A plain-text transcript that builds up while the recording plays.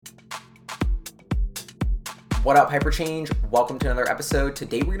What up, Hyperchange? Welcome to another episode.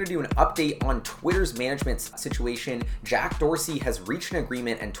 Today we're going to do an update on Twitter's management situation. Jack Dorsey has reached an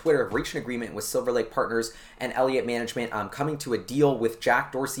agreement, and Twitter have reached an agreement with Silver Lake Partners and Elliott Management, coming to a deal with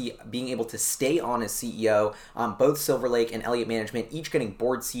Jack Dorsey being able to stay on as CEO. Both Silver Lake and Elliott Management each getting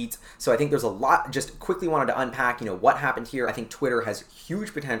board seats. So I think there's a lot. Just quickly wanted to unpack, what happened here. I think Twitter has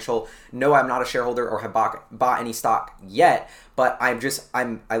huge potential. No, I'm not a shareholder or have bought any stock yet, but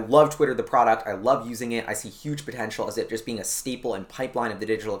I love Twitter, the product. I love using it. I see huge potential as it just being a staple and pipeline of the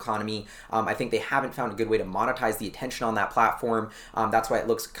digital economy. I think they haven't found a good way to monetize the attention on that platform. That's why it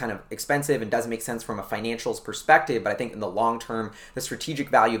looks kind of expensive and doesn't make sense from a financials perspective. But I think in the long term, the strategic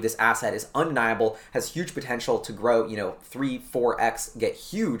value of this asset is undeniable, has huge potential to grow, 3-4x, get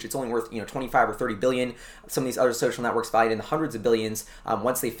huge. It's only worth, 25 or 30 billion. Some of these other social networks valued in the hundreds of billions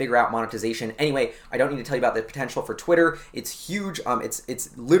once they figure out monetization. Anyway, I don't need to tell you about the potential for Twitter. It's huge.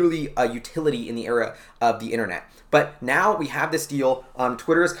 It's literally a utility in the era of the internet. But now we have this deal.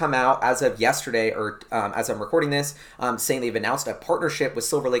 Twitter has come out as of yesterday, or as I'm recording this, saying they've announced a partnership with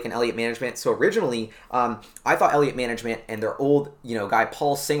Silver Lake and Elliott Management. So originally, I thought Elliott Management and their old, guy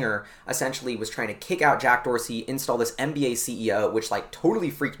Paul Singer essentially was trying to kick out Jack Dorsey, install this MBA CEO, which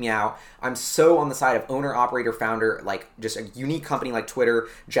totally freaked me out. I'm so on the side of owner, operator, founder, just a unique company like Twitter.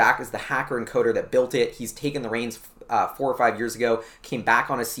 Jack is the hacker and coder that built it. He's taken the reins 4 or 5 years ago, came back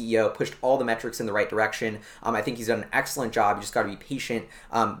on as CEO, pushed all the metrics in the right direction. I think he's done an excellent job. You just got to be patient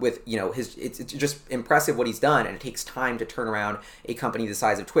with, it's just impressive what he's done, and it takes time to turn around a company the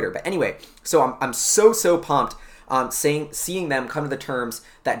size of Twitter. But anyway, so I'm so pumped. Seeing them come to the terms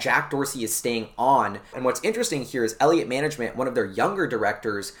that Jack Dorsey is staying on. And what's interesting here is Elliott Management, one of their younger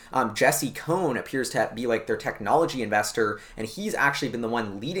directors, Jesse Cohn, appears to be their technology investor, and he's actually been the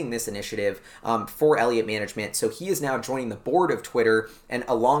one leading this initiative for Elliott Management. So he is now joining the board of Twitter, and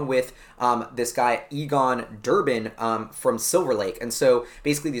along with this guy Egon Durbin from Silver Lake. And so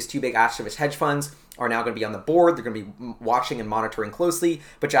basically these two big activist hedge funds are now going to be on the board. They're going to be watching and monitoring closely,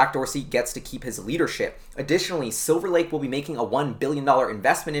 but Jack Dorsey gets to keep his leadership. Additionally, Silver Lake will be making a $1 billion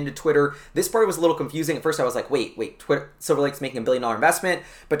investment into Twitter. This part was a little confusing. At first I was like, wait, Silver Lake's making a $1 billion investment,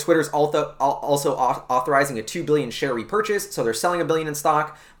 but Twitter's also authorizing a $2 billion share repurchase. So they're selling $1 billion in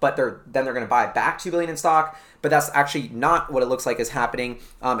stock, but they're going to buy back $2 billion in stock. But that's actually not what it looks like is happening.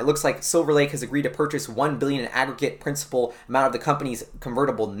 It looks like Silver Lake has agreed to purchase $1 billion in aggregate principal amount of the company's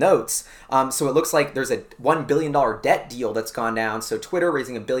convertible notes. So it looks like there's a $1 billion debt deal that's gone down. So Twitter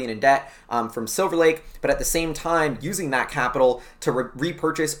raising $1 billion in debt from Silver Lake, but at the same time using that capital to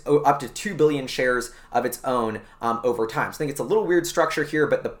repurchase up to 2 billion shares of its own over time. So I think it's a little weird structure here,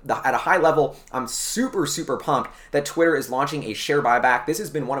 but at a high level, I'm super pumped that Twitter is launching a share buyback. This has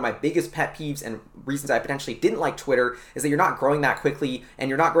been one of my biggest pet peeves and reasons I potentially didn't like Twitter, is that you're not growing that quickly, and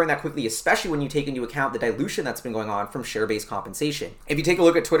you're not growing that quickly, especially when you take into account the dilution that's been going on from share-based compensation. If you take a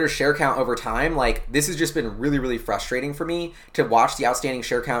look at Twitter's share count over time, this has just been really frustrating for me to watch the outstanding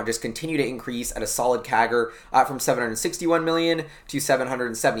share count just continue to increase at a solid CAGR from 761 million to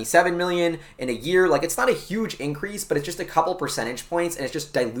 777 million in a year. It's not a huge increase, but it's just a couple percentage points, and it's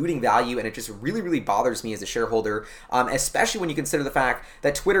just diluting value, and it just really bothers me as a shareholder, especially when you consider the fact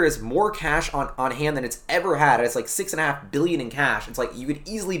that Twitter has more cash on hand than it's ever had. It's $6.5 billion in cash. It's you could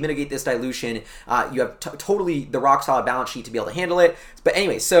easily mitigate this dilution. You have totally the rock solid balance sheet to be able to handle it. But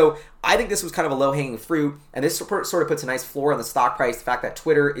anyway, so I think this was kind of a low-hanging fruit, and this sort of puts a nice floor on the stock price, the fact that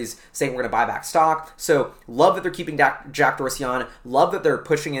Twitter is saying we're going to buy back stock. So love that they're keeping Jack Dorsey on. Love that they're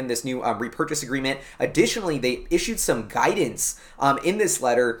pushing in this new repurchase agreement. Additionally, they issued some guidance in this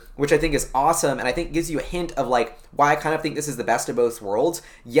letter, which I think is awesome, and I think gives you a hint of why I kind of think this is the best of both worlds.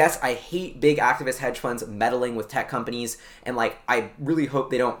 Yes, I hate big activist hedge funds meddling with tech companies, and I really hope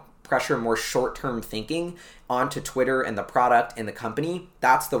they don't pressure more short-term thinking onto Twitter and the product and the company.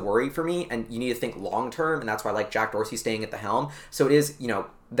 That's the worry for me, and you need to think long-term, and that's why I like Jack Dorsey staying at the helm. So it is,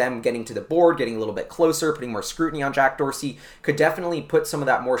 them getting to the board, getting a little bit closer, putting more scrutiny on Jack Dorsey could definitely put some of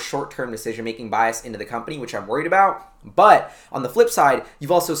that more short-term decision-making bias into the company, which I'm worried about. But on the flip side, you've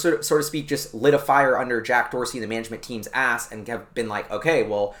also sort of speak just lit a fire under Jack Dorsey and the management team's ass and have been okay,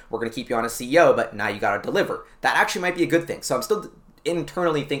 well, we're going to keep you on as CEO, but now you got to deliver. That actually might be a good thing. So I'm still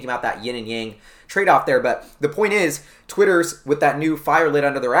internally thinking about that yin and yang trade-off there. But the point is, Twitter's, with that new fire lit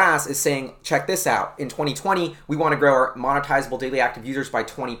under their ass, is saying, check this out. In 2020, we want to grow our monetizable daily active users by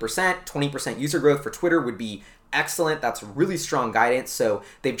 20%. 20% user growth for Twitter would be excellent. That's really strong guidance. So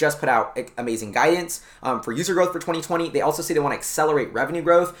they've just put out amazing guidance for user growth for 2020. They also say they want to accelerate revenue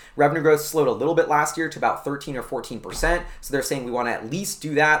growth. Revenue growth slowed a little bit last year to about 13 or 14%. So they're saying we want to at least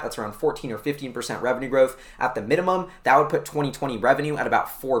do that. That's around 14 or 15% revenue growth at the minimum. That would put 2020 revenue at about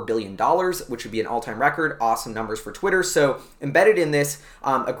 $4 billion, which would be an all-time record. Awesome numbers for Twitter. So embedded in this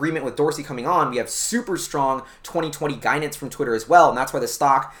agreement with Dorsey coming on, we have super strong 2020 guidance from Twitter as well. And that's why the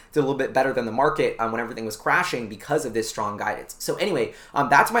stock did a little bit better than the market when everything was crashing because of this strong guidance. So anyway,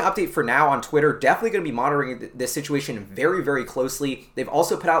 that's my update for now on Twitter. Definitely going to be monitoring this situation very, very closely. They've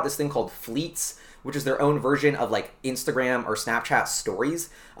also put out this thing called Fleets, which is their own version of like Instagram or Snapchat stories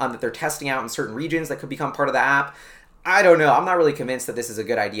that they're testing out in certain regions that could become part of the app. I don't know. I'm not really convinced that this is a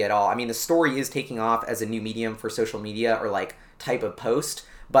good idea at all. I mean, the story is taking off as a new medium for social media or like type of post,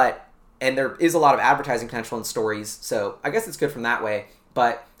 and there is a lot of advertising potential in stories. So I guess it's good from that way.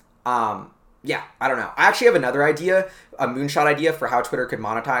 But yeah, I don't know. I actually have another idea, a moonshot idea for how Twitter could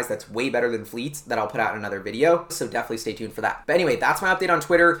monetize that's way better than Fleets that I'll put out in another video. So definitely stay tuned for that. But anyway, that's my update on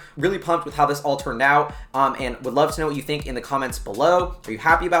Twitter. Really pumped with how this all turned out, and would love to know what you think in the comments below. Are you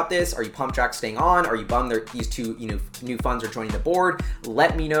happy about this? Are you pumped Jack's staying on? Are you bummed that these two new funds are joining the board?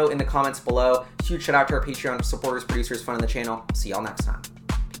 Let me know in the comments below. Huge shout out to our Patreon supporters, producers, fun in the channel. See y'all next time.